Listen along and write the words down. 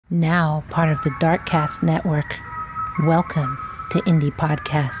Now part of the Darkcast Network. Welcome to Indie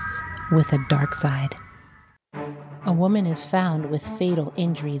Podcasts with a Dark Side. A woman is found with fatal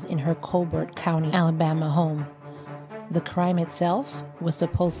injuries in her Colbert County, Alabama home. The crime itself was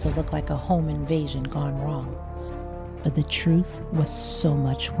supposed to look like a home invasion gone wrong, but the truth was so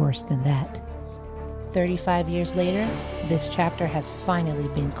much worse than that. 35 years later, this chapter has finally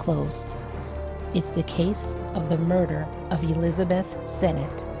been closed. It's the case of the murder of Elizabeth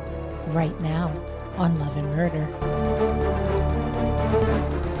Sennett, right now on Love and Murder.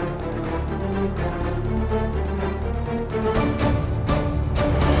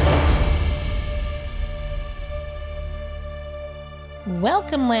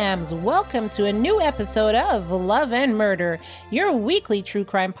 Welcome, lambs. Welcome to a new episode of Love and Murder, your weekly true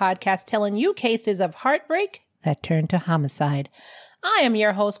crime podcast telling you cases of heartbreak that turn to homicide. I am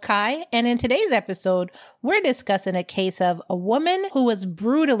your host, Kai, and in today's episode, we're discussing a case of a woman who was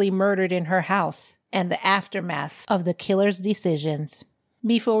brutally murdered in her house and the aftermath of the killer's decisions.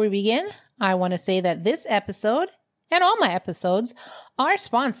 Before we begin, I want to say that this episode and all my episodes are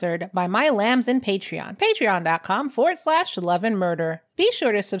sponsored by my lambs and Patreon. Patreon.com/Love and Murder. Be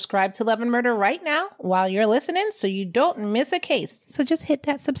sure to subscribe to Love and Murder right now while you're listening so you don't miss a case. So just hit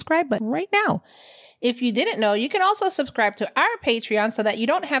that subscribe button right now. If you didn't know, you can also subscribe to our Patreon so that you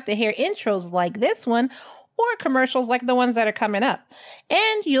don't have to hear intros like this one or commercials like the ones that are coming up.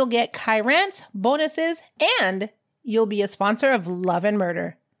 And you'll get Kai rants, bonuses, and you'll be a sponsor of Love and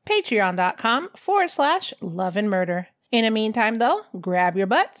Murder. Patreon.com/Love and Murder. In the meantime, though, grab your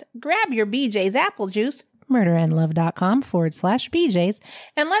butts, grab your BJ's apple juice, murderandlove.com/BJ's,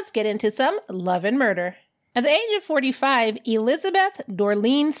 and let's get into some Love and Murder. At the age of 45, Elizabeth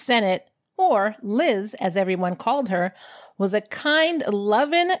Dorleen Sennett, or Liz, as everyone called her, was a kind,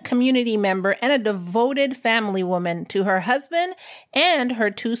 loving community member and a devoted family woman to her husband and her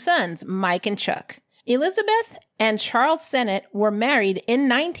two sons, Mike and Chuck. Elizabeth and Charles Sennett were married in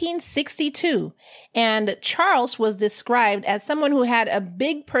 1962, and Charles was described as someone who had a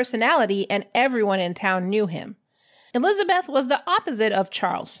big personality and everyone in town knew him. Elizabeth was the opposite of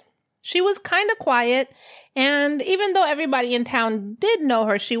Charles. She was kind of quiet, and even though everybody in town did know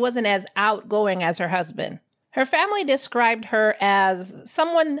her, she wasn't as outgoing as her husband. Her family described her as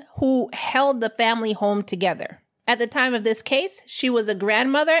someone who held the family home together. At the time of this case, she was a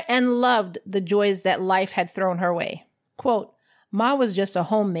grandmother and loved the joys that life had thrown her way. Quote, "Ma was just a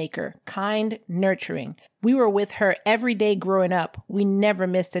homemaker, kind, nurturing. We were with her every day growing up. We never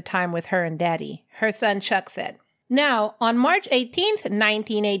missed a time with her and Daddy," her son Chuck said. Now, on March 18th,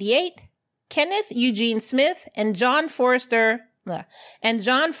 1988, Kenneth Eugene Smith and John Forrest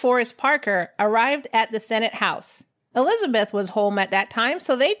Parker arrived at the Sennett house. Elizabeth was home at that time,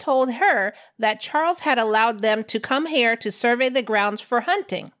 so they told her that Charles had allowed them to come here to survey the grounds for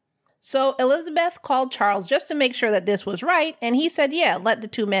hunting. So Elizabeth called Charles just to make sure that this was right, and he said, yeah, let the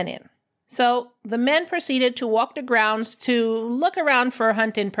two men in. So the men proceeded to walk the grounds to look around for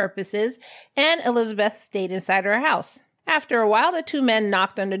hunting purposes, and Elizabeth stayed inside her house. After a while, the two men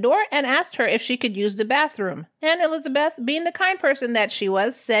knocked on the door and asked her if she could use the bathroom. And Elizabeth, being the kind person that she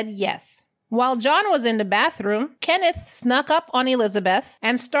was, said yes. While John was in the bathroom, Kenneth snuck up on Elizabeth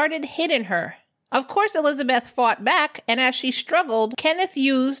and started hitting her. Of course, Elizabeth fought back, and as she struggled, Kenneth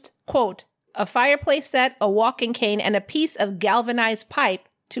used, quote, "a fireplace set, a walking cane, and a piece of galvanized pipe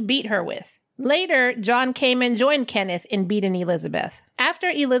to beat her with." Later, John came and joined Kenneth in beating Elizabeth. After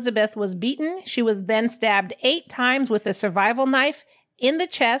Elizabeth was beaten, she was then stabbed 8 times with a survival knife in the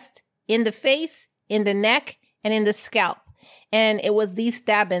chest, in the face, in the neck, and in the scalp. And it was these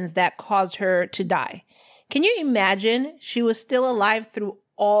stabbings that caused her to die. Can you imagine? She was still alive through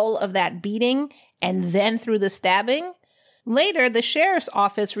all of that beating and then through the stabbing. Later, the sheriff's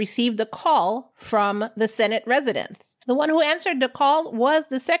office received a call from the Sennett residence. The one who answered the call was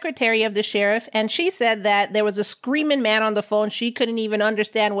the secretary of the sheriff, and she said that there was a screaming man on the phone. She couldn't even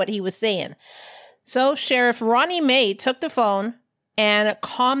understand what he was saying. So Sheriff Ronnie May took the phone and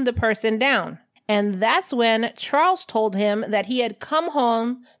calmed the person down. And that's when Charles told him that he had come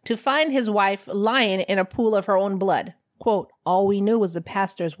home to find his wife lying in a pool of her own blood. Quote, "All we knew was the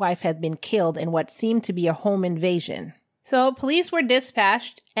pastor's wife had been killed in what seemed to be a home invasion." So police were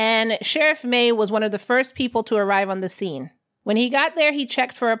dispatched, and Sheriff May was one of the first people to arrive on the scene. When he got there, he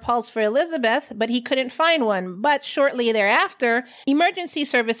checked for a pulse for Elizabeth, but he couldn't find one. But shortly thereafter, emergency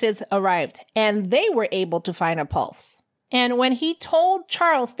services arrived, and they were able to find a pulse. And when he told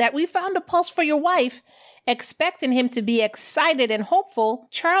Charles that we found a pulse for your wife, expecting him to be excited and hopeful,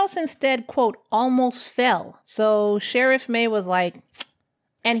 Charles instead, quote, almost fell. So Sheriff May was like,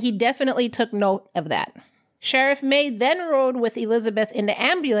 and he definitely took note of that. Sheriff May then rode with Elizabeth in the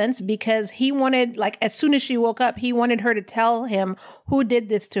ambulance because he wanted, as soon as she woke up, he wanted her to tell him who did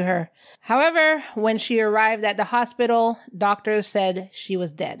this to her. However, when she arrived at the hospital, doctors said she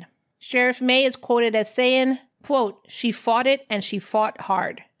was dead. Sheriff May is quoted as saying, quote, "She fought it and she fought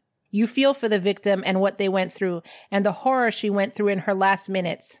hard. You feel for the victim and what they went through and the horror she went through in her last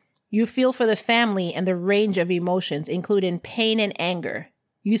minutes. You feel for the family and the range of emotions, including pain and anger.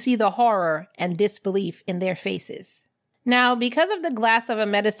 You see the horror and disbelief in their faces." Now, because of the glass of a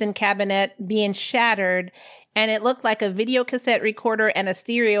medicine cabinet being shattered and it looked like a video cassette recorder and a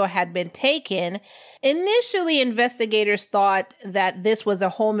stereo had been taken, initially investigators thought that this was a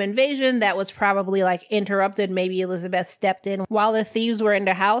home invasion that was probably interrupted. Maybe Elizabeth stepped in while the thieves were in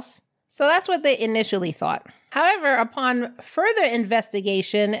the house. So that's what they initially thought. However, upon further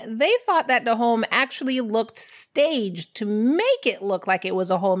investigation, they thought that the home actually looked staged to make it look like it was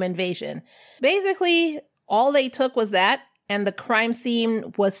a home invasion. Basically, all they took was that, and the crime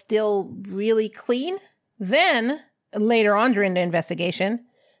scene was still really clean. Then, later on during the investigation,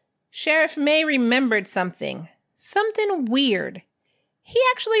 Sheriff May remembered something weird. He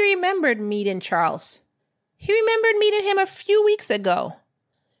actually remembered meeting Charles. He remembered meeting him a few weeks ago.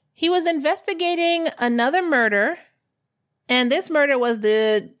 He was investigating another murder, and this murder was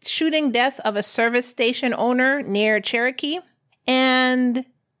the shooting death of a service station owner near Cherokee. And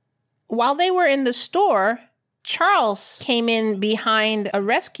while they were in the store, Charles came in behind a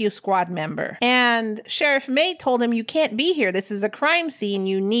rescue squad member, and Sheriff May told him, "You can't be here. This is a crime scene.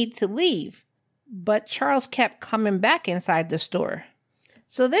 You need to leave." But Charles kept coming back inside the store.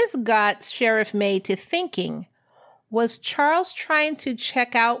 So this got Sheriff May to thinking, was Charles trying to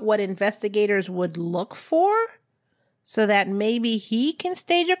check out what investigators would look for so that maybe he can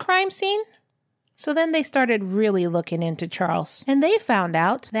stage a crime scene? So then they started really looking into Charles, and they found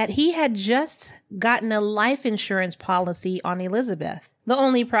out that he had just gotten a life insurance policy on Elizabeth. The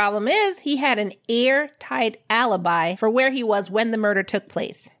only problem is he had an airtight alibi for where he was when the murder took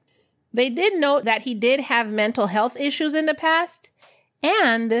place. They did note that he did have mental health issues in the past,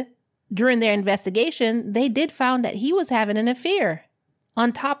 and during their investigation, they did found that he was having an affair.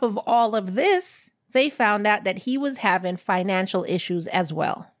 On top of all of this, they found out that he was having financial issues as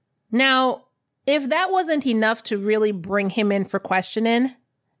well. Now, if that wasn't enough to really bring him in for questioning,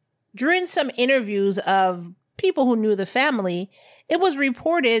 during some interviews of people who knew the family, it was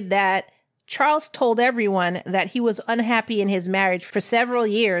reported that Charles told everyone that he was unhappy in his marriage for several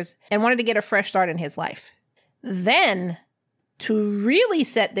years and wanted to get a fresh start in his life. Then, to really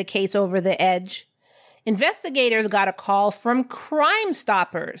set the case over the edge, investigators got a call from Crime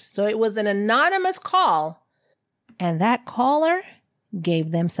Stoppers. So it was an anonymous call, and that caller gave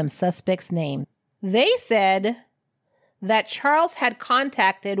them some suspects' names. They said that Charles had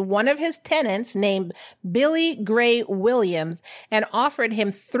contacted one of his tenants named Billy Gray Williams and offered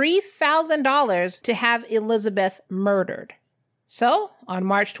him $3,000 to have Elizabeth murdered. So, on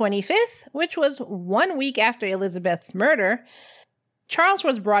March 25th, which was 1 week after Elizabeth's murder, Charles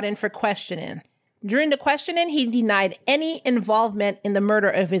was brought in for questioning. During the questioning, he denied any involvement in the murder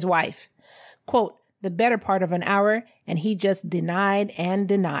of his wife. Quote, "The better part of an hour, and he just denied and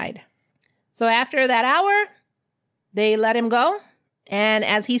denied." So after that hour, they let him go. And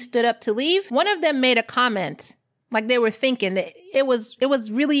as he stood up to leave, one of them made a comment. Like they were thinking that it was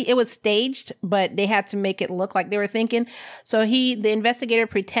staged, but they had to make it look like they were thinking. So the investigator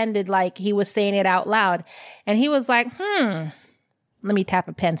pretended like he was saying it out loud. And he was like, let me tap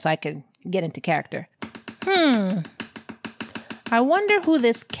a pen so I can get into character. I wonder who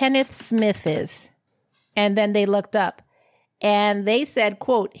this Kenneth Smith is. And then they looked up and they said,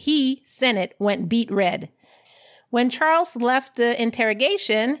 quote, "He, Sennett, went beet red." When Charles left the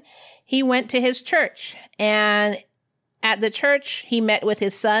interrogation, he went to his church, and at the church, he met with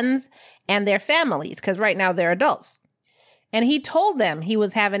his sons and their families, because right now they're adults. And he told them he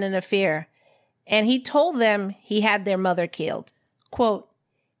was having an affair, and he told them he had their mother killed. Quote,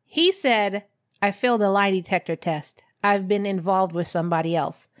 "He said, I failed a lie detector test. I've been involved with somebody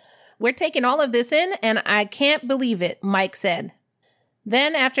else. We're taking all of this in, and I can't believe it," Mike said.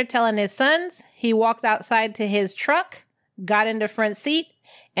 Then, after telling his sons, he walked outside to his truck, got in the front seat,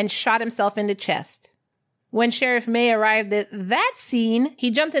 and shot himself in the chest. When Sheriff May arrived at that scene,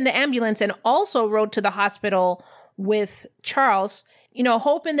 he jumped in the ambulance and also rode to the hospital with Charles,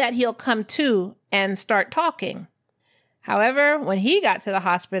 hoping that he'll come to and start talking. However, when he got to the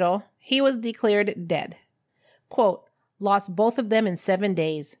hospital, he was declared dead. Quote, "Lost both of them in 7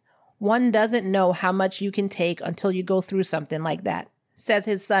 days. One doesn't know how much you can take until you go through something like that," says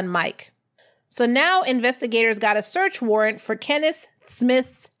his son Mike. So now investigators got a search warrant for Kenneth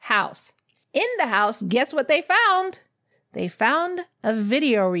Smith's house. In the house, guess what they found? They found a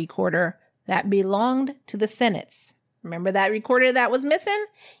video recorder that belonged to the Sennetts. Remember that recorder that was missing?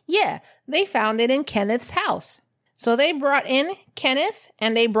 Yeah, they found it in Kenneth's house. So they brought in Kenneth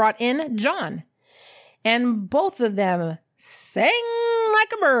and they brought in John. And both of them sang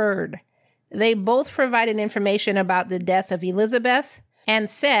like a bird. They both provided information about the death of Elizabeth and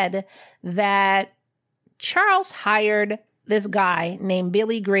said that Charles hired this guy named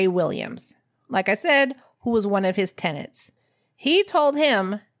Billy Gray Williams, like I said, who was one of his tenants. He told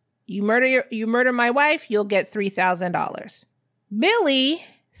him, you murder my wife, you'll get $3,000. Billy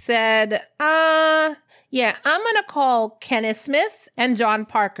said, yeah, I'm going to call Kenneth Smith and John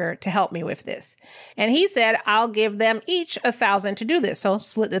Parker to help me with this. And he said, I'll give them each $1,000 to do this. So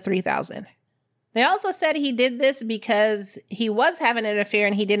split the $3,000. They also said he did this because he was having an affair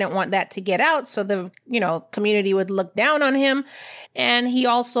and he didn't want that to get out. So the, community would look down on him. And he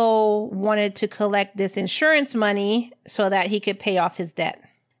also wanted to collect this insurance money so that he could pay off his debt.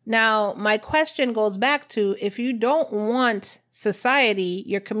 Now, my question goes back to, if you don't want society,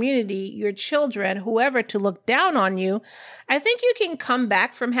 your community, your children, whoever to look down on you, I think you can come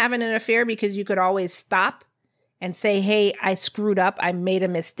back from having an affair because you could always stop and say, hey, I screwed up. I made a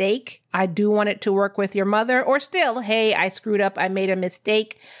mistake. I do want it to work with your mother. Or still, hey, I screwed up. I made a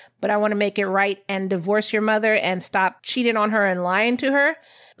mistake, but I want to make it right and divorce your mother and stop cheating on her and lying to her.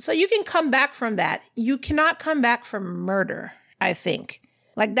 So you can come back from that. You cannot come back from murder, I think.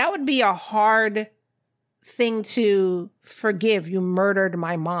 Like, that would be a hard thing to forgive. You murdered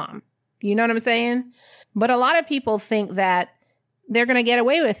my mom. You know what I'm saying? But a lot of people think that they're going to get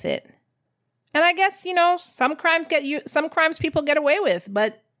away with it. And I guess, some crimes people get away with,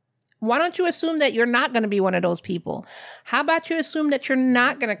 but why don't you assume that you're not going to be one of those people? How about you assume that you're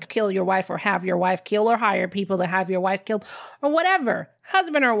not going to kill your wife or have your wife killed or hire people to have your wife killed or whatever,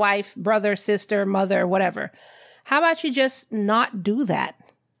 husband or wife, brother, sister, mother, whatever. How about you just not do that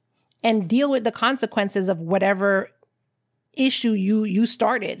and deal with the consequences of whatever issue you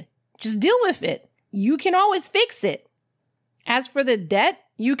started? Just deal with it. You can always fix it. As for the debt,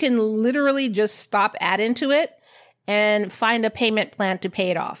 you can literally just stop adding to it and find a payment plan to pay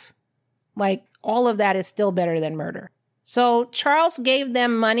it off. Like, all of that is still better than murder. So Charles gave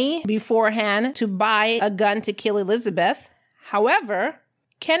them money beforehand to buy a gun to kill Elizabeth. However,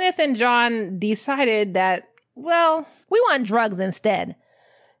 Kenneth and John decided that, well, we want drugs instead.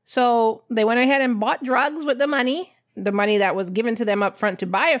 So they went ahead and bought drugs with the money that was given to them up front to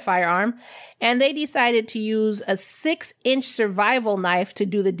buy a firearm, and they decided to use a 6-inch survival knife to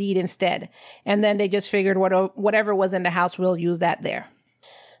do the deed instead. And then they just figured whatever was in the house, we'll use that there.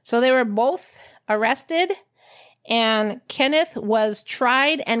 So they were both arrested, and Kenneth was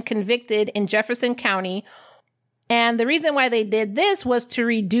tried and convicted in Jefferson County. And the reason why they did this was to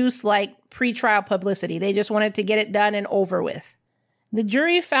reduce pretrial publicity. They just wanted to get it done and over with. The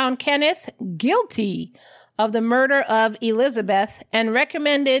jury found Kenneth guilty of the murder of Elizabeth and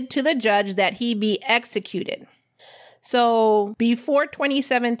recommended to the judge that he be executed. So before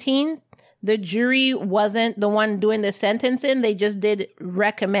 2017, the jury wasn't the one doing the sentencing. They just did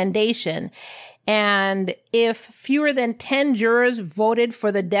recommendation. And if fewer than 10 jurors voted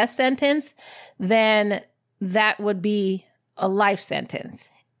for the death sentence, then that would be a life sentence.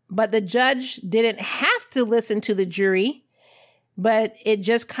 But the judge didn't have to listen to the jury, but it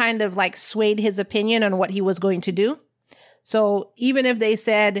just kind of swayed his opinion on what he was going to do. So even if they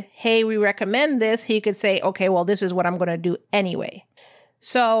said, hey, we recommend this, he could say, okay, well, this is what I'm going to do anyway.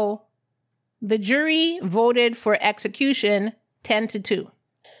 So the jury voted for execution 10-2.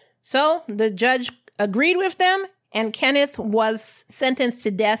 So the judge agreed with them, and Kenneth was sentenced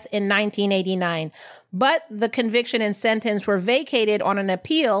to death in 1989. But the conviction and sentence were vacated on an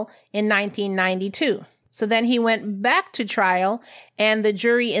appeal in 1992. So then he went back to trial, and the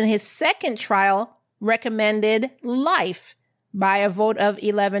jury in his second trial recommended life by a vote of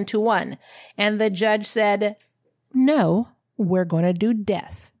 11-1. And the judge said, no, we're going to do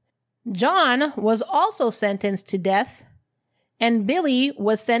death. John was also sentenced to death, and Billy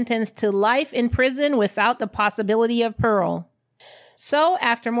was sentenced to life in prison without the possibility of parole. So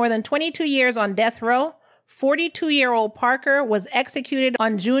after more than 22 years on death row, 42-year-old Parker was executed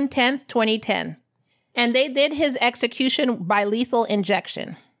on June 10th, 2010. And they did his execution by lethal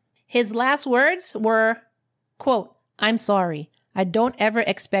injection. His last words were, quote, I'm sorry. I don't ever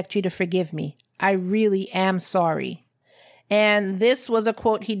expect you to forgive me. I really am sorry. And this was a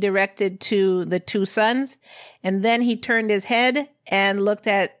quote he directed to the two sons. And then he turned his head and looked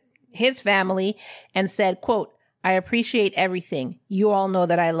at his family and said, quote, I appreciate everything. You all know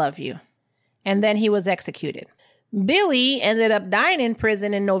that I love you. And then he was executed. Billy ended up dying in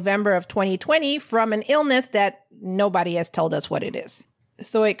prison in November of 2020 from an illness that nobody has told us what it is.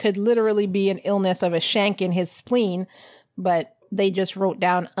 So it could literally be an illness of a shank in his spleen, but they just wrote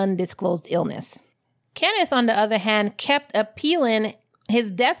down undisclosed illness. Kenneth, on the other hand, kept appealing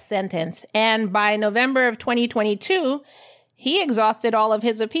his death sentence, and by November of 2022, he exhausted all of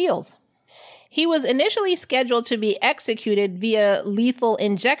his appeals. He was initially scheduled to be executed via lethal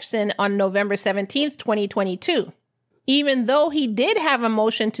injection on November 17th, 2022. Even though he did have a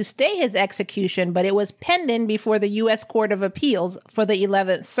motion to stay his execution, but it was pending before the U.S. Court of Appeals for the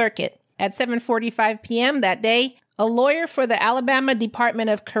 11th Circuit. At 7:45 p.m. that day, a lawyer for the Alabama Department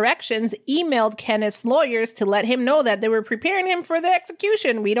of Corrections emailed Kenneth's lawyers to let him know that they were preparing him for the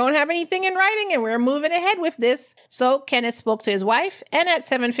execution. We don't have anything in writing and we're moving ahead with this. So Kenneth spoke to his wife, and at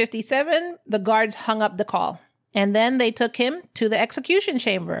 7:57, the guards hung up the call. And then they took him to the execution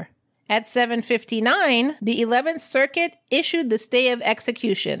chamber. At 7:59, the 11th Circuit issued the stay of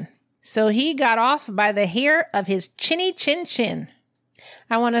execution. So he got off by the hair of his chinny chin chin.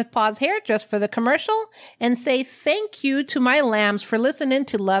 I want to pause here just for the commercial and say thank you to my lambs for listening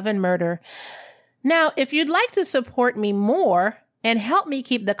to Love and Murder. Now, if you'd like to support me more and help me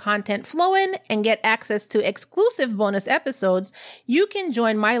keep the content flowing and get access to exclusive bonus episodes, you can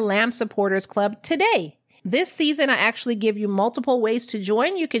join my Lamb Supporters Club today. This season, I actually give you multiple ways to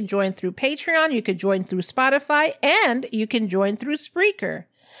join. You can join through Patreon, you can join through Spotify, and you can join through Spreaker.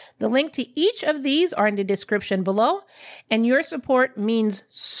 The link to each of these are in the description below, and your support means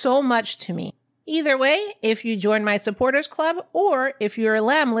so much to me. Either way, if you join my supporters club or if you're a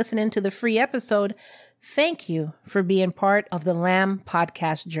lamb listening to the free episode, thank you for being part of the Lamb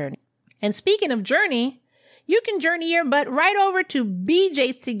podcast journey. And speaking of journey, you can journey your butt right over to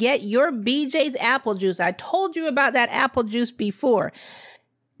BJ's to get your BJ's apple juice. I told you about that apple juice before.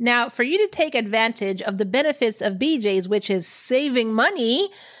 Now, for you to take advantage of the benefits of BJ's, which is saving money,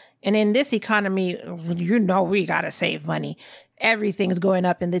 and in this economy, you know we gotta save money. Everything's going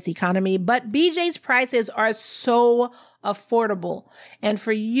up in this economy, but BJ's prices are so affordable. And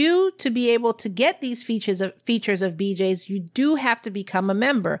for you to be able to get these features of BJ's, you do have to become a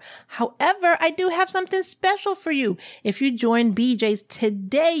member. However, I do have something special for you. If you join BJ's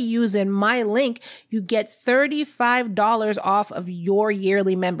today using my link, you get $35 off of your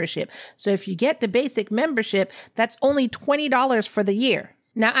yearly membership. So if you get the basic membership, that's only $20 for the year.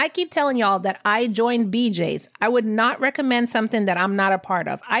 Now, I keep telling y'all that I joined BJ's. I would not recommend something that I'm not a part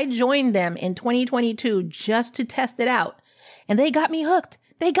of. I joined them in 2022 just to test it out. And they got me hooked.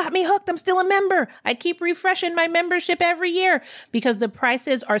 I'm still a member. I keep refreshing my membership every year because the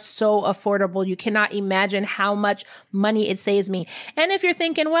prices are so affordable. You cannot imagine how much money it saves me. And if you're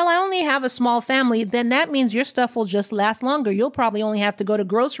thinking, well, I only have a small family, then that means your stuff will just last longer. You'll probably only have to go to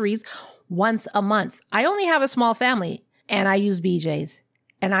groceries once a month. I only have a small family and I use BJ's.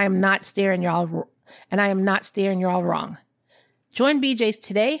 And I am not steering y'all wrong. Join BJ's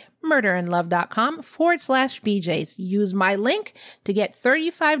today, murderandlove.com/BJ's. Use my link to get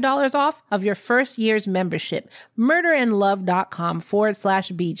 $35 off of your first year's membership,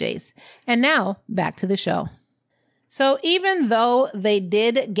 murderandlove.com/BJ's. And now back to the show. So even though they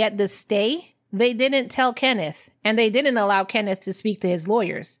did get the stay, they didn't tell Kenneth, and they didn't allow Kenneth to speak to his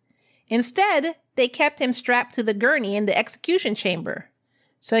lawyers. Instead, they kept him strapped to the gurney in the execution chamber.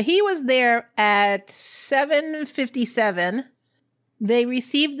 So he was there at 7:57. They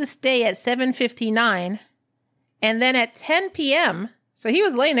received the stay at 7:59. And then at 10 p.m., so he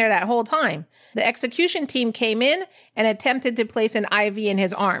was laying there that whole time, the execution team came in and attempted to place an IV in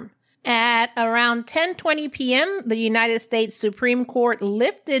his arm. At around 10:20 p.m., the United States Supreme Court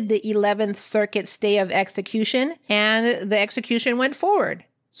lifted the 11th Circuit stay of execution, and the execution went forward.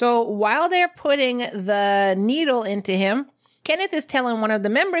 So while they're putting the needle into him, Kenneth is telling one of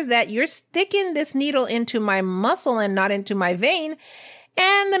the members that you're sticking this needle into my muscle and not into my vein.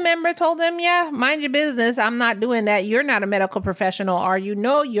 And the member told him, yeah, mind your business. I'm not doing that. You're not a medical professional, are you?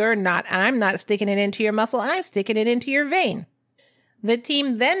 No, you're not. I'm not sticking it into your muscle. I'm sticking it into your vein. The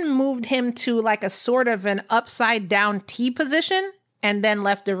team then moved him to like a sort of an upside down T position and then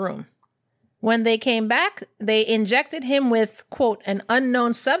left the room. When they came back, they injected him with, quote, an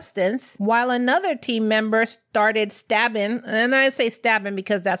unknown substance, while another team member started stabbing, and I say stabbing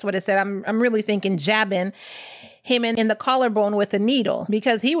because that's what it said. I'm really thinking jabbing him in the collarbone with a needle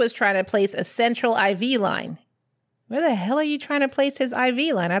because he was trying to place a central IV line. Where the hell are you trying to place his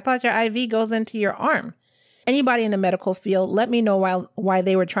IV line? I thought your IV goes into your arm. Anybody in the medical field, let me know why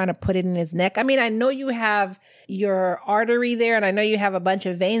they were trying to put it in his neck. I mean, I know you have your artery there and I know you have a bunch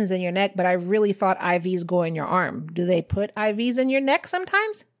of veins in your neck, but I really thought IVs go in your arm. Do they put IVs in your neck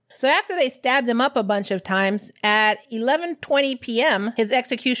sometimes? So after they stabbed him up a bunch of times, at 11:20 p.m., his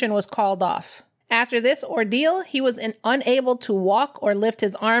execution was called off. After this ordeal, he was unable to walk or lift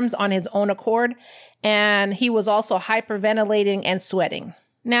his arms on his own accord, and he was also hyperventilating and sweating.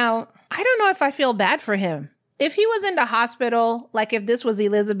 Now, I don't know if I feel bad for him. If he was in the hospital, like if this was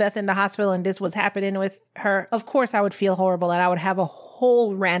Elizabeth in the hospital and this was happening with her, of course I would feel horrible and I would have a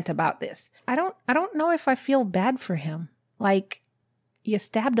whole rant about this. I don't know if I feel bad for him. Like, you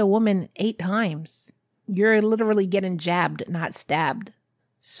stabbed a woman 8 times. You're literally getting jabbed, not stabbed.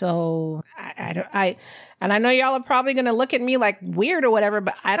 So I know y'all are probably going to look at me like weird or whatever,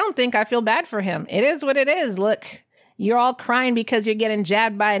 but I don't think I feel bad for him. It is what it is. Look, you're all crying because you're getting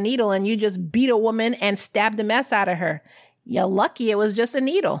jabbed by a needle and you just beat a woman and stabbed the mess out of her. You're lucky it was just a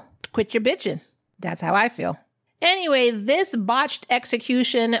needle. Quit your bitching. That's how I feel. Anyway, this botched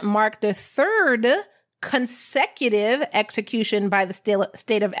execution marked the 3rd consecutive execution by the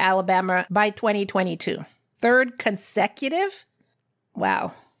state of Alabama by 2022. 3rd consecutive?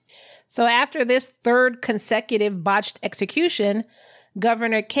 Wow. So after this 3rd consecutive botched execution,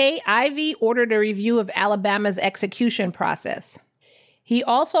 Governor Kay Ivey ordered a review of Alabama's execution process. He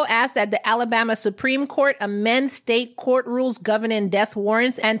also asked that the Alabama Supreme Court amend state court rules governing death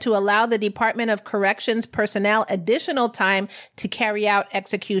warrants and to allow the Department of Corrections personnel additional time to carry out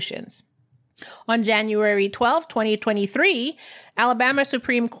executions. On January 12, 2023, Alabama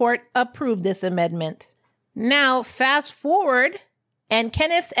Supreme Court approved this amendment. Now, fast forward, and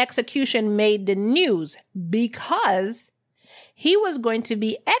Kenneth's execution made the news because he was going to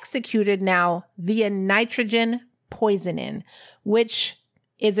be executed now via nitrogen poisoning, which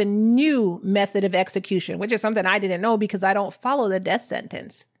is a new method of execution, which is something I didn't know because I don't follow the death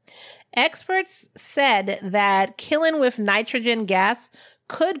sentence. Experts said that killing with nitrogen gas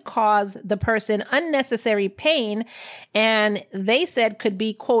could cause the person unnecessary pain, and they said could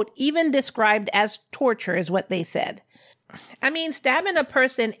be, quote, even described as torture is what they said. I mean, stabbing a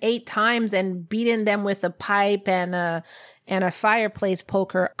person 8 times and beating them with a pipe and a fireplace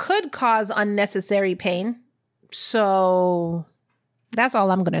poker could cause unnecessary pain. So that's all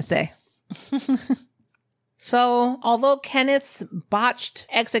I'm going to say. So although Kenneth's botched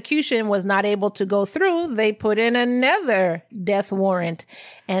execution was not able to go through, they put in another death warrant.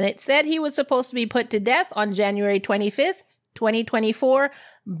 And it said he was supposed to be put to death on January 25th, 2024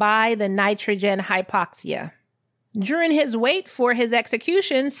 by the nitrogen hypoxia. During his wait for his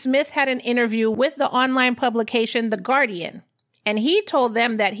execution, Smith had an interview with the online publication The Guardian, and he told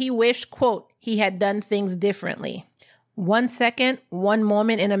them that he wished, quote, he had done things differently. 1 second, 1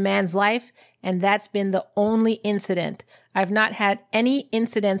 moment in a man's life, and that's been the only incident. I've not had any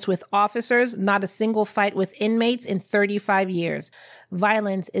incidents with officers, not a single fight with inmates in 35 years.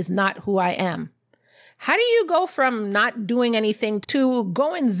 Violence is not who I am. How do you go from not doing anything to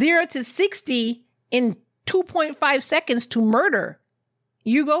going 0 to 60 in 2.5 seconds to murder?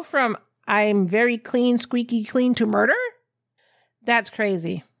 You go from I'm very clean, squeaky clean to murder? That's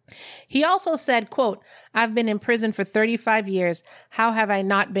crazy. He also said, quote, I've been in prison for 35 years. How have I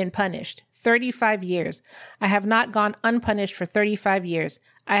not been punished? 35 years. I have not gone unpunished for 35 years.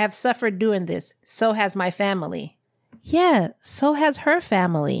 I have suffered doing this. So has my family. Yeah, so has her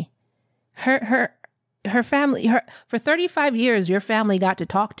family. Her family, for 35 years, your family got to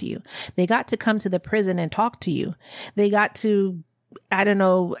talk to you. They got to come to the prison and talk to you. They got to, I don't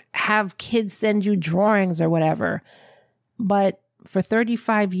know, have kids send you drawings or whatever. But for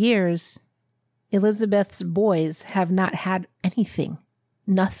 35 years, Elizabeth's boys have not had anything.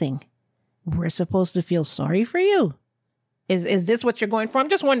 Nothing. We're supposed to feel sorry for you? Is this what you're going for? I'm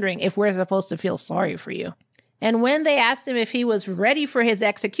just wondering if we're supposed to feel sorry for you. And when they asked him if he was ready for his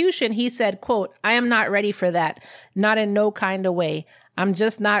execution, he said, quote, I am not ready for that. Not in no kind of way. I'm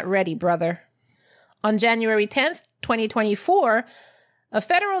just not ready, brother. On January 10th, 2024, a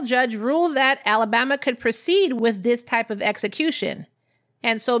federal judge ruled that Alabama could proceed with this type of execution.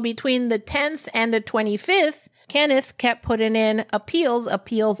 And so between the 10th and the 25th, Kenneth kept putting in appeals,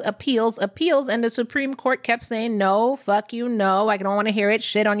 and the Supreme Court kept saying, no, fuck you, no, I don't want to hear it,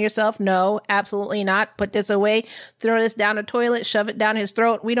 shit on yourself, no, absolutely not, put this away, throw this down the toilet, shove it down his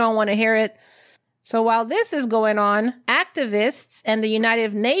throat, we don't want to hear it. So while this is going on, activists and the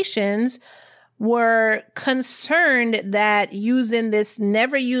United Nations were concerned that using this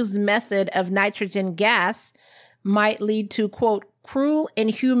never-used method of nitrogen gas might lead to, quote, cruel,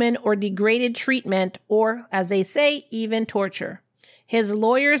 inhuman, or degraded treatment, or, as they say, even torture. His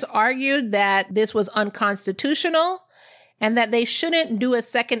lawyers argued that this was unconstitutional and that they shouldn't do a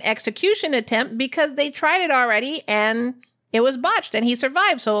second execution attempt because they tried it already and it was botched and he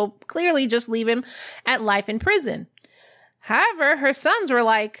survived. So clearly just leave him at life in prison. However, her sons were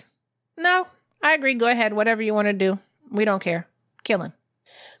like, no, I agree. Go ahead. Whatever you want to do. We don't care. Kill him.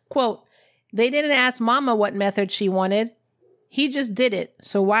 Quote, they didn't ask Mama what method she wanted. He just did it.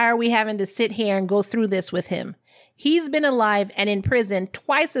 So why are we having to sit here and go through this with him? He's been alive and in prison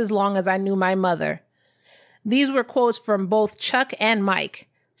twice as long as I knew my mother. These were quotes from both Chuck and Mike.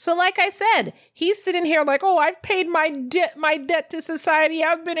 So like I said, he's sitting here like, oh, I've paid my debt to society.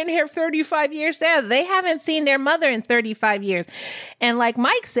 I've been in here 35 years. Yeah, they haven't seen their mother in 35 years. And like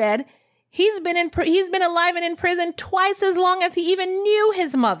Mike said, he's been alive and in prison twice as long as he even knew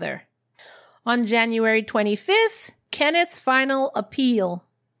his mother. On January 25th, Kenneth's final appeal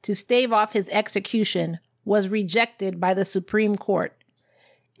to stave off his execution was rejected by the Supreme Court,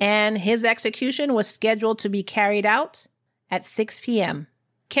 and his execution was scheduled to be carried out at 6 p.m.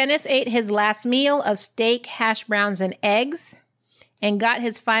 Kenneth ate his last meal of steak, hash browns, and eggs, and got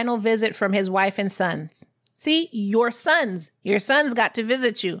his final visit from his wife and sons. See, your sons got to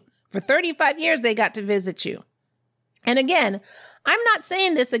visit you. For 35 years, they got to visit you. And again, I'm not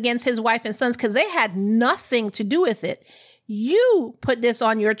saying this against his wife and sons because they had nothing to do with it. You put this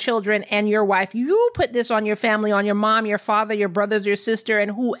on your children and your wife. You put this on your family, on your mom, your father, your brothers, your sister,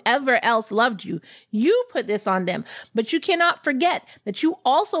 and whoever else loved you. You put this on them. But you cannot forget that you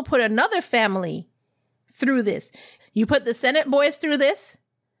also put another family through this. You put the Sennett boys through this.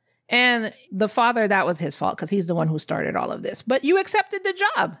 And the father, that was his fault because he's the one who started all of this. But you accepted the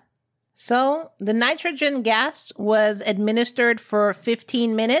job. So the nitrogen gas was administered for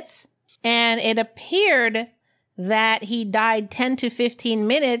 15 minutes, and it appeared that he died 10 to 15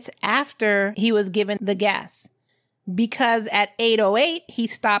 minutes after he was given the gas, because at 8:08, he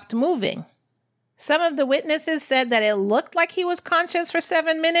stopped moving. Some of the witnesses said that it looked like he was conscious for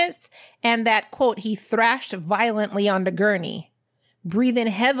 7 minutes, and that, quote, he thrashed violently on the gurney, breathing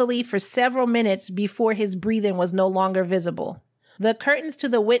heavily for several minutes before his breathing was no longer visible. The curtains to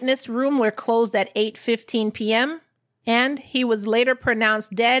the witness room were closed at 8:15 p.m., and he was later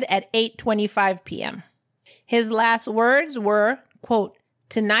pronounced dead at 8:25 p.m. His last words were, quote,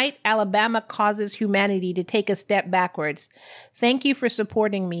 tonight, Alabama causes humanity to take a step backwards. Thank you for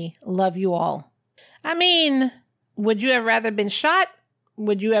supporting me. Love you all. I mean, would you have rather been shot?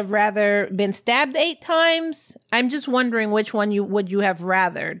 Would you have rather been stabbed 8 times? I'm just wondering which one would you have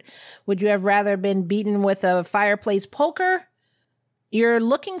rathered. Would you have rather been beaten with a fireplace poker? You're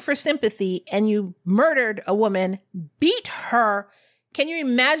looking for sympathy and you murdered a woman, beat her. Can you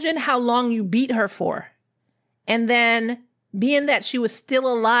imagine how long you beat her for? And then being that she was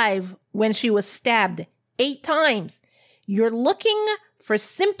still alive when she was stabbed 8 times, you're looking for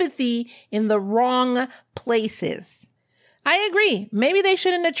sympathy in the wrong places. I agree. Maybe they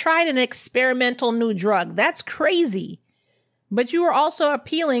shouldn't have tried an experimental new drug. That's crazy. But you were also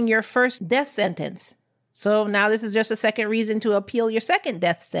appealing your first death sentence. So now this is just a second reason to appeal your second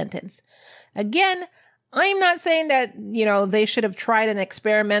death sentence. Again, I'm not saying that, they should have tried an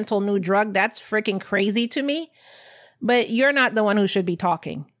experimental new drug. That's freaking crazy to me. But you're not the one who should be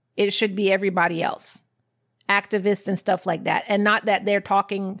talking. It should be everybody else. Activists and stuff like that. And not that they're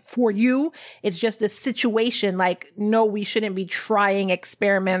talking for you. It's just a situation like, no, we shouldn't be trying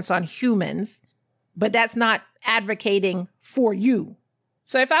experiments on humans. But that's not advocating for you.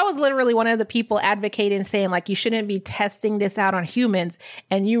 So if I was literally one of the people advocating saying like, you shouldn't be testing this out on humans,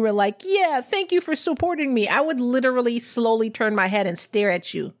 and you were like, yeah, thank you for supporting me, I would literally slowly turn my head and stare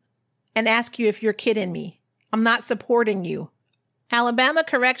at you and ask you if you're kidding me. I'm not supporting you. Alabama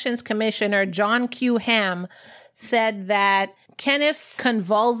Corrections Commissioner John Q. Hamm said that Kenneth's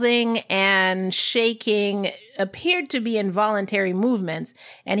convulsing and shaking appeared to be involuntary movements,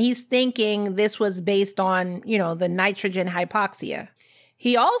 and he's thinking this was based on, the nitrogen hypoxia.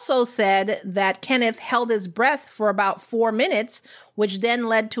 He also said that Kenneth held his breath for about 4 minutes, which then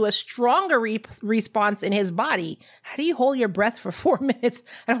led to a stronger response in his body. How do you hold your breath for 4 minutes?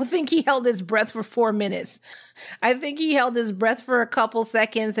 I don't think he held his breath for 4 minutes. I think he held his breath for a couple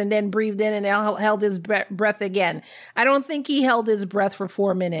seconds and then breathed in and held his breath again. I don't think he held his breath for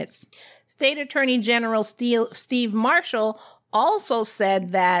 4 minutes. State Attorney General Steve Marshall also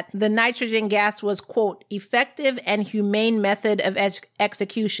said that the nitrogen gas was, quote, effective and humane method of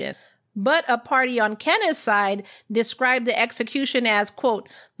execution. But a party on Kenneth's side described the execution as, quote,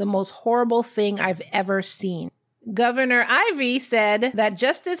 the most horrible thing I've ever seen. Governor Ivey said that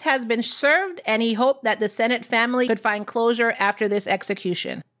justice has been served, and he hoped that the Sennett family could find closure after this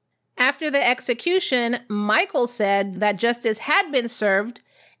execution. After the execution, Michael said that justice had been served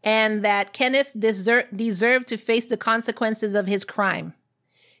and that Kenneth deserved to face the consequences of his crime.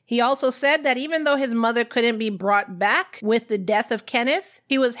 He also said that even though his mother couldn't be brought back with the death of Kenneth,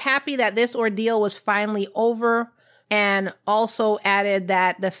 he was happy that this ordeal was finally over and also added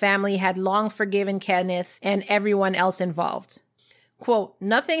that the family had long forgiven Kenneth and everyone else involved. Quote,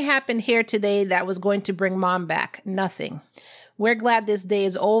 "Nothing happened here today that was going to bring Mom back. Nothing. We're glad this day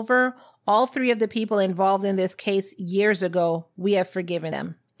is over. All three of the people involved in this case years ago, we have forgiven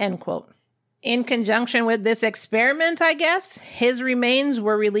them." End quote. In conjunction with this experiment, I guess, his remains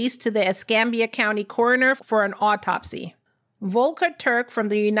were released to the Escambia County coroner for an autopsy. Volker Turk from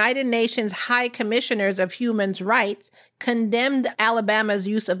the United Nations High Commissioners of Human Rights condemned Alabama's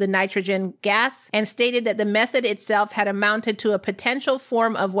use of the nitrogen gas and stated that the method itself had amounted to a potential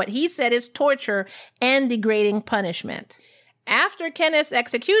form of what he said is torture and degrading punishment. After Kenneth's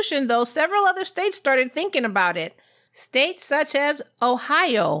execution, though, several other states started thinking about it. States such as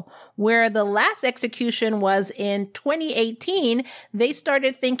Ohio, where the last execution was in 2018, they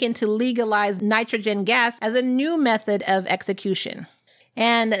started thinking to legalize nitrogen gas as a new method of execution.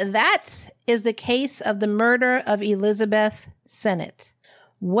 And that is the case of the murder of Elizabeth Sennett.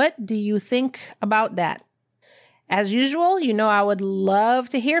 What do you think about that? As usual, you know I would love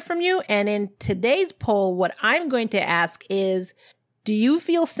to hear from you. And in today's poll, what I'm going to ask is, do you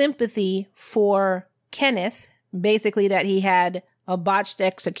feel sympathy for Kenneth? Basically that he had a botched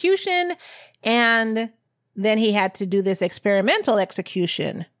execution and then he had to do this experimental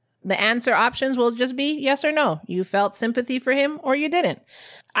execution. The answer options will just be yes or no. You felt sympathy for him or you didn't.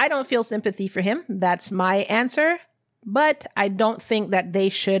 I don't feel sympathy for him. That's my answer. But I don't think that they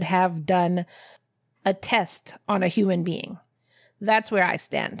should have done a test on a human being. That's where I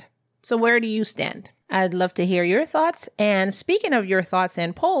stand. So where do you stand? I'd love to hear your thoughts. And speaking of your thoughts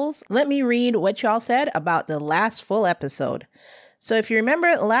and polls, let me read what y'all said about the last full episode. So if you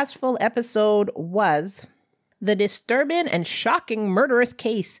remember, the last full episode was the disturbing and shocking murderous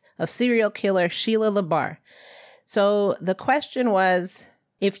case of serial killer Sheila LaBar. So the question was,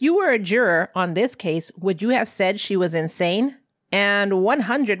 if you were a juror on this case, would you have said she was insane? And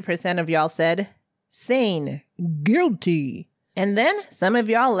 100% of y'all said, sane, guilty. And then some of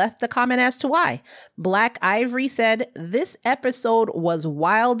y'all left the comment as to why. Black Ivory said, this episode was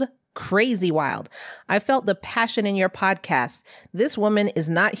wild, crazy wild. I felt the passion in your podcast. This woman is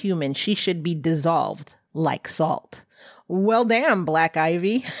not human. She should be dissolved like salt. Well, damn, Black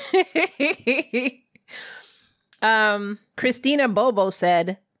Ivy. Christina Bobo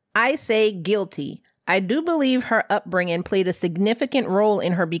said, I say guilty. I do believe her upbringing played a significant role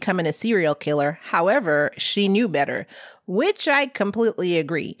in her becoming a serial killer. However, she knew better, which I completely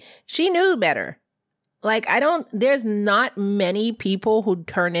agree. She knew better. Like, there's not many people who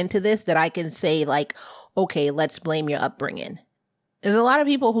turn into this that I can say, like, okay, let's blame your upbringing. There's a lot of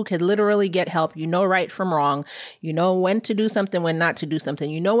people who could literally get help. You know right from wrong. You know when to do something, when not to do something.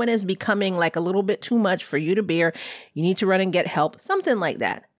 You know when it's becoming like a little bit too much for you to bear. You need to run and get help. Something like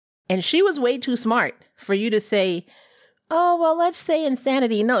that. And she was way too smart for you to say, oh, well, let's say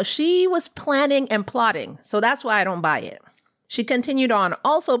insanity. No, she was planning and plotting. So that's why I don't buy it. She continued on,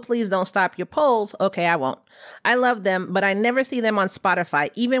 also, please don't stop your polls. Okay, I won't. I love them, but I never see them on Spotify.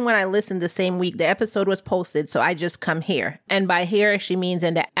 Even when I listened the same week the episode was posted, so I just come here. And by here, she means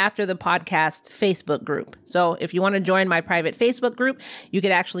in the After the Podcast Facebook group. So if you want to join my private Facebook group, you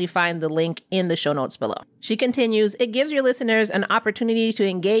could actually find the link in the show notes below. She continues, it gives your listeners an opportunity to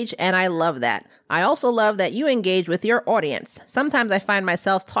engage, and I love that. I also love that you engage with your audience. Sometimes I find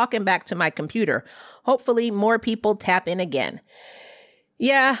myself talking back to my computer. Hopefully more people tap in again.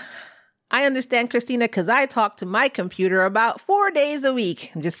 Yeah, I understand, Christina, because I talk to my computer about 4 days a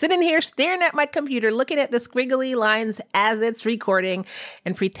week. I'm just sitting here staring at my computer, looking at the squiggly lines as it's recording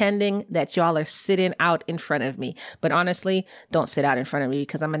and pretending that y'all are sitting out in front of me. But honestly, don't sit out in front of me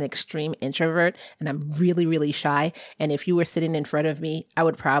because I'm an extreme introvert and I'm really, really shy. And if you were sitting in front of me, I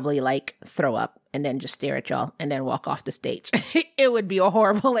would probably throw up and then just stare at y'all and then walk off the stage. It would be a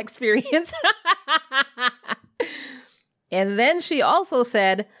horrible experience. And then she also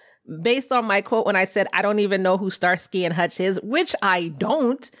said, based on my quote when I said, I don't even know who Starsky and Hutch is, which I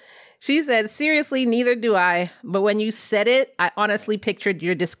don't. She said, seriously, neither do I. But when you said it, I honestly pictured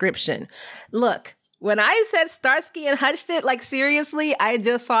your description. Look, when I said Starsky and Hutch it, seriously, I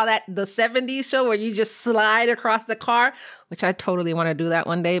just saw the 70s show where you just slide across the car, which I totally want to do that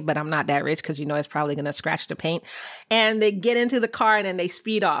one day, but I'm not that rich because it's probably going to scratch the paint. And they get into the car and then they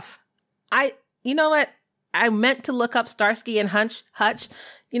speed off. You know what? I meant to look up Starsky and Hutch.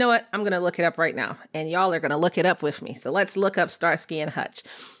 You know what? I'm going to look it up right now. And y'all are going to look it up with me. So let's look up Starsky and Hutch.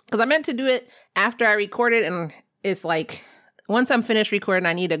 Because I meant to do it after I recorded. And it's once I'm finished recording,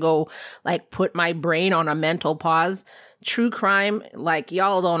 I need to go put my brain on a mental pause. True crime,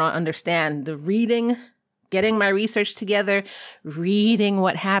 y'all don't understand. The reading, getting my research together, reading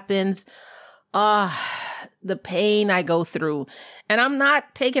what happens. the pain I go through. And I'm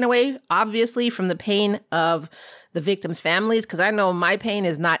not taking away, obviously, from the pain of the victims' families, because I know my pain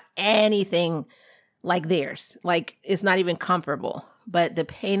is not anything like theirs. Like, it's not even comparable. But the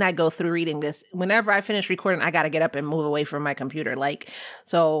pain I go through reading this, whenever I finish recording, I got to get up and move away from my computer.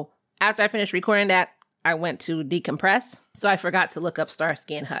 So after I finished recording that, I went to decompress. So I forgot to look up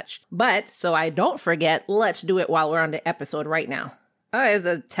Starsky and Hutch. But so I don't forget, let's do it while we're on the episode right now. Oh, it's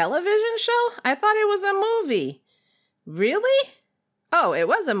a television show? I thought it was a movie. Really? Oh, it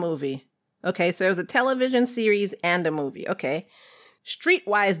was a movie. Okay, so it was a television series and a movie. Okay.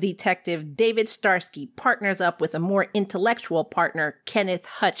 Streetwise detective David Starsky partners up with a more intellectual partner, Kenneth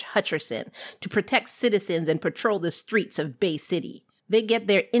Hutcherson, to protect citizens and patrol the streets of Bay City. They get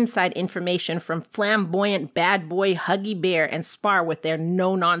their inside information from flamboyant bad boy Huggy Bear and spar with their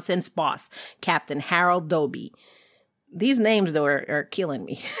no-nonsense boss, Captain Harold Dobie. These names, though, are killing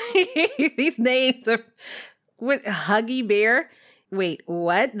me. These names are... With Huggy Bear? Wait,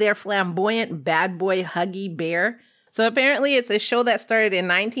 what? They're flamboyant bad boy Huggy Bear? So apparently it's a show that started in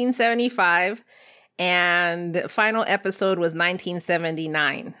 1975 and the final episode was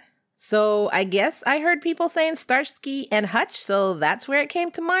 1979. So I guess I heard people saying Starsky and Hutch, so that's where it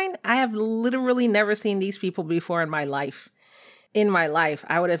came to mind. I have literally never seen these people before in my life.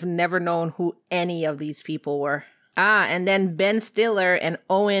 I would have never known who any of these people were. And then Ben Stiller and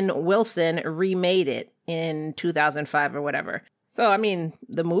Owen Wilson remade it in 2005 or whatever. So, I mean,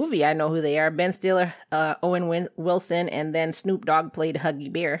 the movie, I know who they are. Ben Stiller, Owen Wilson, and then Snoop Dogg played Huggy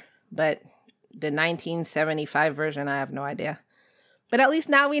Bear. But the 1975 version, I have no idea. But at least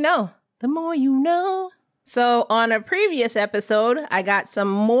now we know. The more you know. So, on a previous episode, I got some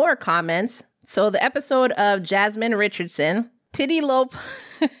more comments. So, the episode of Jasmine Richardson, Titty Lope.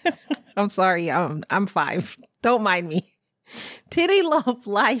 I'm sorry, I'm 5. Don't mind me. Titty Lope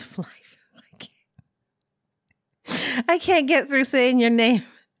Life. I can't get through saying your name.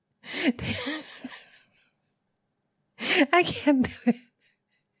 I can't do it.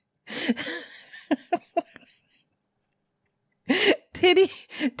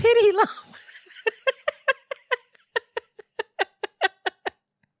 Titty Love.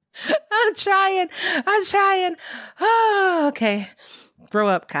 I'm trying. Oh, okay. Grow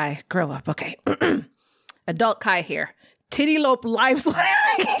up, Kai. Grow up. Okay. Adult Kai here. Titty Lope Lives.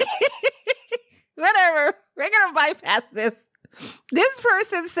 Whatever. We're going to bypass this. This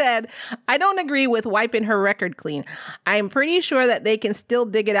person said, I don't agree with wiping her record clean. I'm pretty sure that they can still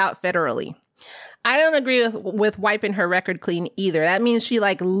dig it out federally. I don't agree with wiping her record clean either. That means she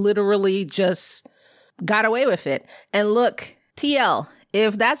literally just got away with it. And look, TL,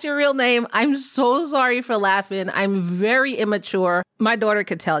 if that's your real name, I'm so sorry for laughing. I'm very immature. My daughter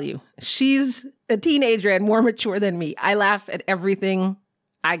could tell you. She's a teenager and more mature than me. I laugh at everything.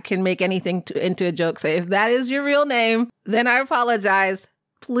 I can make anything into a joke. So if that is your real name, then I apologize.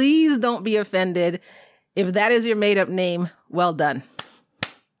 Please don't be offended. If that is your made up name, well done.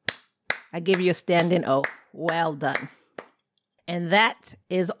 I give you a standing O. Well done. And that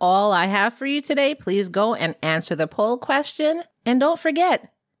is all I have for you today. Please go and answer the poll question. And don't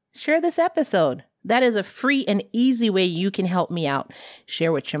forget, share this episode. That is a free and easy way you can help me out.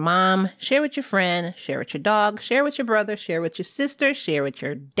 Share with your mom, share with your friend, share with your dog, share with your brother, share with your sister, share with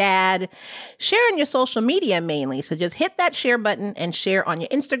your dad, share on your social media mainly. So just hit that share button and share on your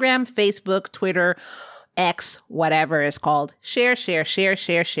Instagram, Facebook, Twitter, X, whatever it's called. Share.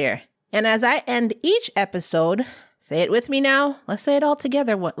 And as I end each episode, say it with me now. Let's say it all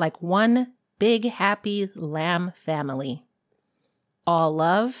together. Like one big happy lamb family. All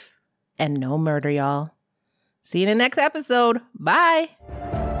love. And no murder, y'all. See you in the next episode. Bye.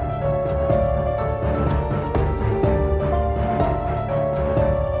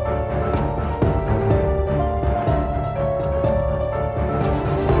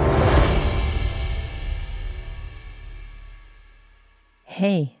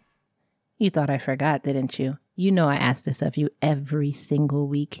 Hey, you thought I forgot, didn't you? You know I ask this of you every single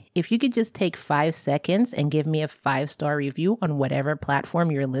week. If you could just take 5 seconds and give me a 5-star review on whatever platform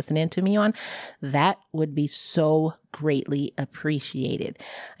you're listening to me on, that would be so greatly appreciated.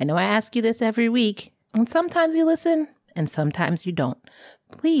 I know I ask you this every week, and sometimes you listen and sometimes you don't.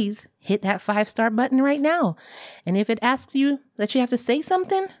 Please hit that 5-star button right now. And if it asks you that you have to say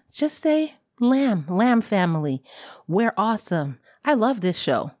something, just say, Lamb family. We're awesome. I love this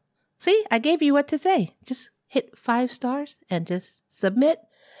show. See, I gave you what to say. Just hit 5 stars and just submit.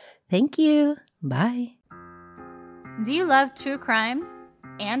 Thank you. Bye. Do you love true crime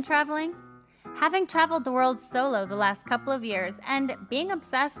and traveling? Having traveled the world solo the last couple of years and being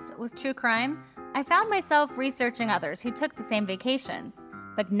obsessed with true crime, I found myself researching others who took the same vacations,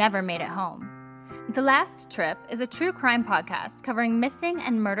 but never made it home. The Last Trip is a true crime podcast covering missing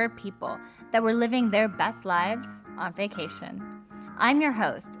and murdered people that were living their best lives on vacation. I'm your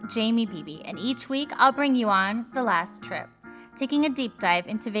host, Jamie Beebe, and each week I'll bring you on The Last Trip, taking a deep dive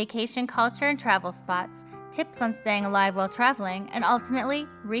into vacation culture and travel spots, tips on staying alive while traveling, and ultimately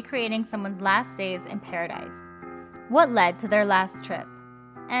recreating someone's last days in paradise. What led to their last trip?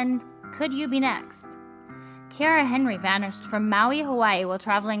 And could you be next? Kiara Henry vanished from Maui, Hawaii while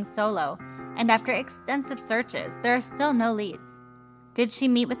traveling solo, and after extensive searches, there are still no leads. Did she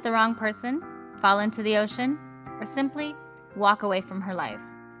meet with the wrong person, fall into the ocean, or simply walk away from her life?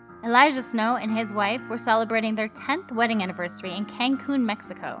 Elijah Snow and his wife were celebrating their 10th wedding anniversary in Cancun,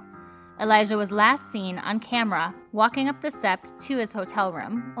 Mexico. Elijah was last seen on camera walking up the steps to his hotel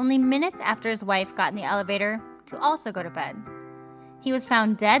room, only minutes after his wife got in the elevator to also go to bed. He was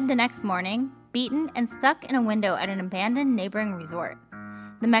found dead the next morning, beaten and stuck in a window at an abandoned neighboring resort.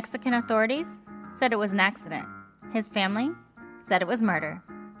 The Mexican authorities said it was an accident. His family said it was murder.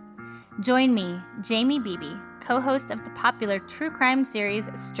 Join me, Jamie Beebe, co-host of the popular true crime series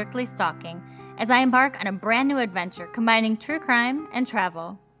Strictly Stalking, as I embark on a brand new adventure combining true crime and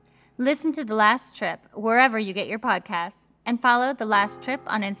travel. Listen to The Last Trip wherever you get your podcasts, and follow The Last Trip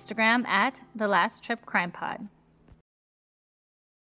on Instagram at The Last Trip Crime Pod.